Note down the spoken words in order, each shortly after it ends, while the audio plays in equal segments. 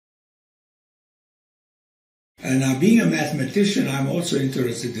And now, being a mathematician, I'm also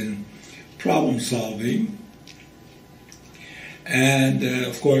interested in problem solving. And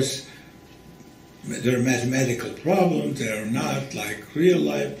of course, there are mathematical problems. They are not like real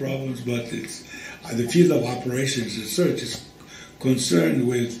life problems, but it's the field of operations research is concerned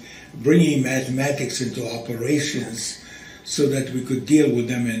with bringing mathematics into operations so that we could deal with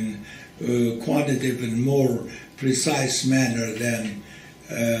them in quantitative and more precise manner than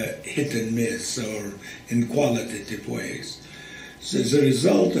hit and miss or in qualitative ways. So as a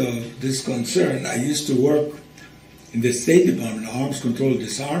result of this concern, I used to work in the State Department, Arms Control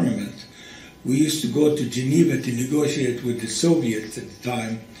Disarmament. We used to go to Geneva to negotiate with the Soviets at the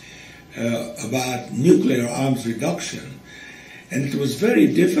time about nuclear arms reduction. And it was very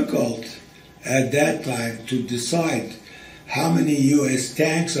difficult at that time to decide how many U.S.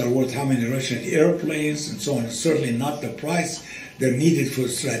 tanks are worth how many Russian airplanes and so on. Certainly not the price they're needed for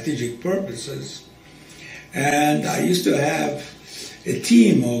strategic purposes. And I used to have a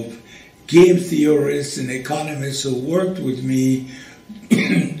team of game theorists and economists who worked with me.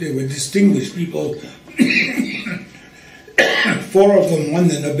 They were distinguished people. 4 of them won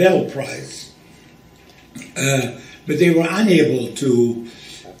the Nobel Prize. But they were unable to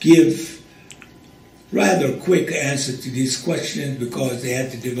give rather quick answers to these questions because they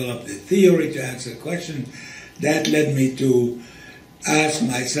had to develop the theory to answer the question. That led me to ask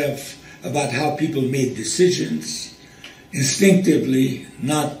myself about how people made decisions instinctively,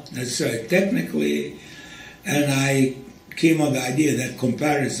 not necessarily technically, and I came on the idea that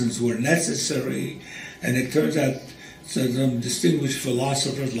comparisons were necessary, and it turns out some distinguished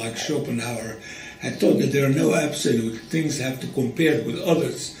philosophers like Schopenhauer had thought that there are no absolute things have to compare with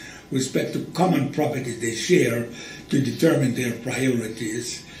others with respect to common properties they share to determine their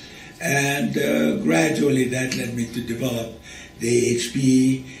priorities. And gradually that led me to develop the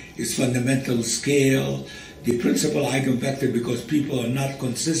AHP, its fundamental scale, the principal eigenvector, because people are not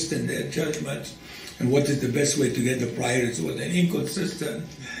consistent in their judgments, and what is the best way to get the priorities when they're inconsistent.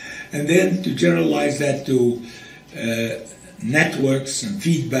 And then to generalize that to networks and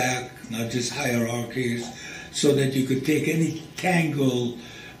feedback, not just hierarchies, so that you could take any tangle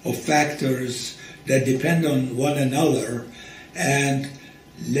of factors that depend on one another and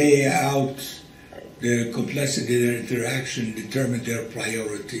lay out the complexity of their interaction, determine their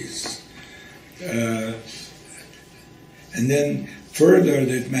priorities. And then further,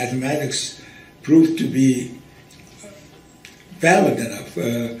 that mathematics proved to be valid enough,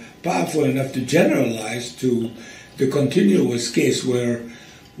 powerful enough to generalize to the continuous case where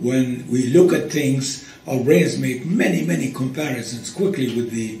when we look at things, our brains make many, many comparisons quickly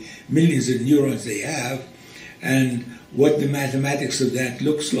with the millions of neurons they have, and what the mathematics of that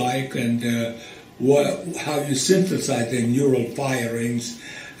looks like, and how you synthesize the neural firings,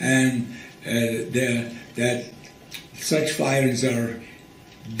 and that such firings are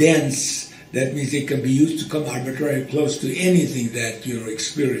dense. That means they can be used to come arbitrarily close to anything that you're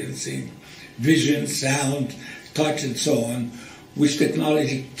experiencing. Vision, sound, touch, and so on, which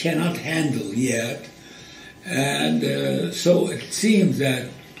technology cannot handle yet. And so it seems that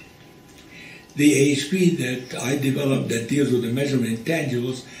the AHP that I developed that deals with the measurement of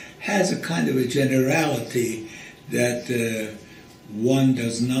intangibles has a kind of a generality that one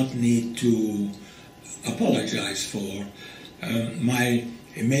does not need to apologize for.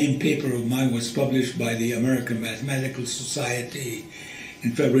 A main paper of mine was published by the American Mathematical Society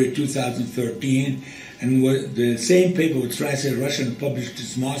in February 2013, and the same paper was translated Russian and published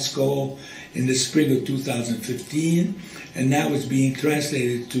in Moscow in the spring of 2015, and now it's being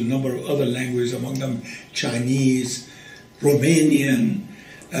translated to a number of other languages, among them Chinese, Romanian,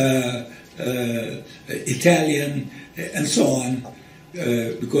 Italian, and so on,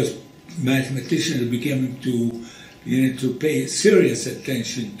 because mathematicians are beginning to to pay serious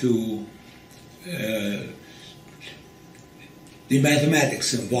attention to the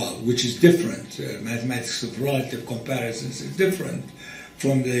mathematics involved, which is different. Mathematics of relative comparisons is different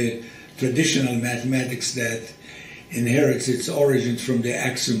from the traditional mathematics that inherits its origins from the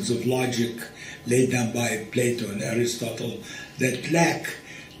axioms of logic laid down by Plato and Aristotle that lack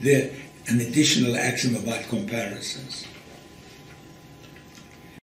an additional axiom about comparisons.